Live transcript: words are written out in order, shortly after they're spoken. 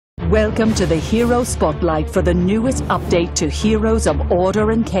Welcome to the Hero Spotlight for the newest update to Heroes of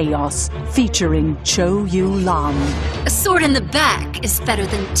Order and Chaos, featuring QiuYueLan. A sword in the back is better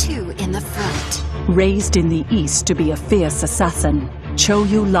than two in the front. Raised in the East to be a fierce assassin,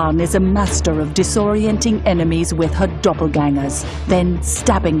 QiuYueLan is a master of disorienting enemies with her doppelgangers, then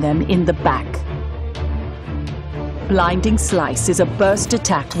stabbing them in the back. Blinding Slice is a burst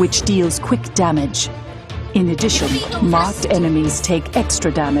attack which deals quick damage. In addition, marked enemies take extra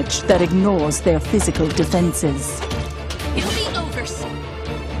damage that ignores their physical defenses. It'll be over soon.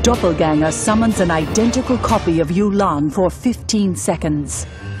 Doppelganger summons an identical copy of Yuelan for 15 seconds.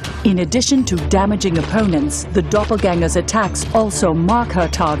 In addition to damaging opponents, the doppelganger's attacks also mark her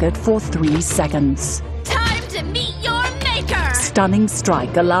target for 3 seconds. Time to meet your maker! Stunning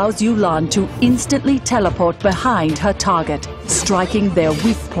Strike allows Yuelan to instantly teleport behind her target, striking their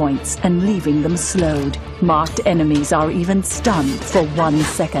weak points and leaving them slowed. Marked enemies are even stunned for 1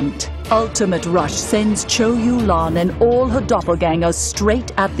 second. Ultimate Rush sends QiuYueLan and all her doppelgangers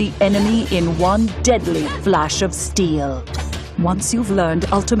straight at the enemy in one deadly flash of steel. Once you've learned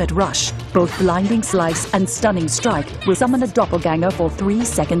Ultimate Rush, both Blinding Slice and Stunning Strike will summon a doppelganger for 3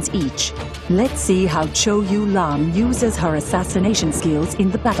 seconds each. Let's see how QiuYueLan uses her assassination skills in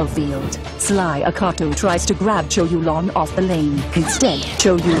the battlefield. Sly Akatu tries to grab QiuYueLan off the lane. Instead,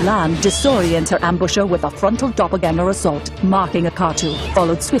 QiuYueLan disorients her ambusher with a frontal doppelganger assault, marking Akatu,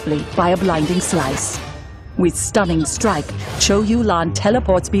 followed swiftly by a Blinding Slice. With Stunning Strike, QiuYueLan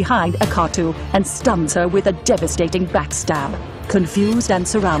teleports behind Akatu and stuns her with a devastating backstab. Confused and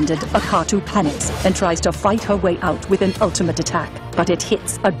surrounded, Akatu panics and tries to fight her way out with an ultimate attack, but it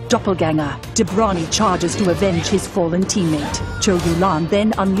hits a doppelganger. Debrani charges to avenge his fallen teammate. QiuYueLan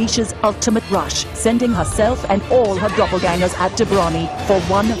then unleashes Ultimate Rush, sending herself and all her doppelgangers at Debrani for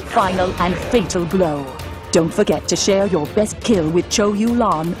one final and fatal blow. Don't forget to share your best kill with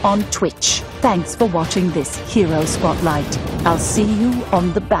QiuYueLan on Twitch. Thanks for watching this Hero Spotlight. I'll see you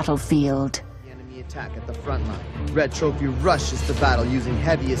on the battlefield. The enemy attack at the front line. Red Trophy rushes the battle using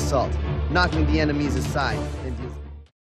heavy assault, knocking the enemies aside.